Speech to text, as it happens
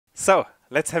So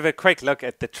let's have a quick look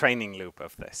at the training loop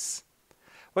of this.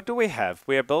 What do we have?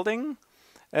 We are building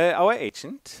our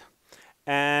agent,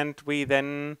 and we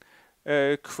then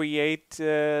create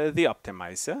the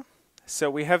optimizer. So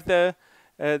we have the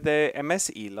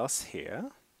MSE loss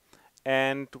here,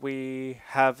 and we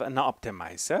have an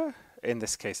optimizer. In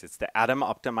this case, it's the Atom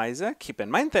optimizer. Keep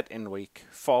in mind that in week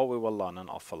 4, we will learn an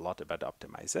awful lot about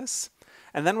optimizers.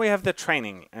 And then we have the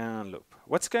training loop.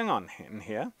 What's going on in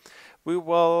here? We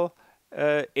will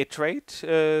iterate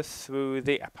through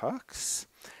the epochs,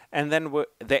 and then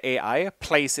the AI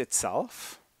plays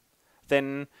itself.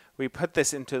 Then we put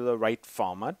this into the right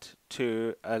format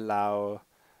to allow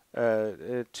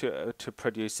to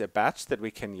produce a batch that we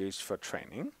can use for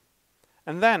training.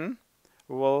 And then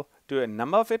we will do a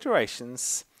number of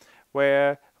iterations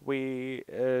where we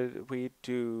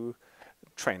do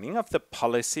training of the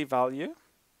policy value,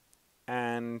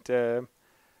 and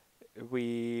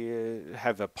we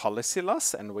have a policy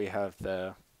loss, and we have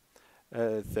the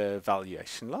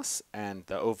valuation loss, and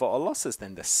the overall loss is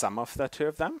then the sum of the two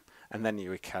of them. And then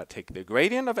you can take the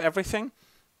gradient of everything,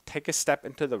 take a step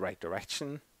into the right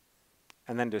direction,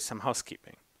 and then do some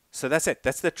housekeeping. So that's it.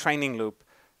 That's the training loop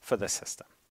for the system.